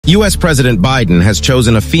U.S. President Biden has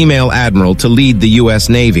chosen a female admiral to lead the U.S.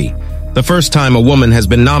 Navy, the first time a woman has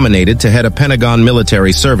been nominated to head a Pentagon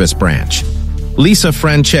military service branch. Lisa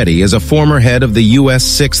Franchetti is a former head of the U.S.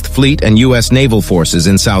 6th Fleet and U.S. Naval Forces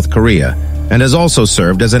in South Korea, and has also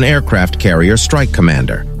served as an aircraft carrier strike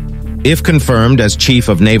commander. If confirmed as Chief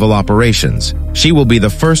of Naval Operations, she will be the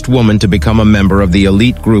first woman to become a member of the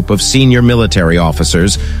elite group of senior military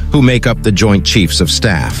officers who make up the Joint Chiefs of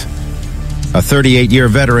Staff. A 38-year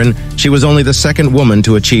veteran, she was only the second woman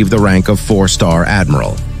to achieve the rank of 4-star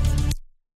admiral.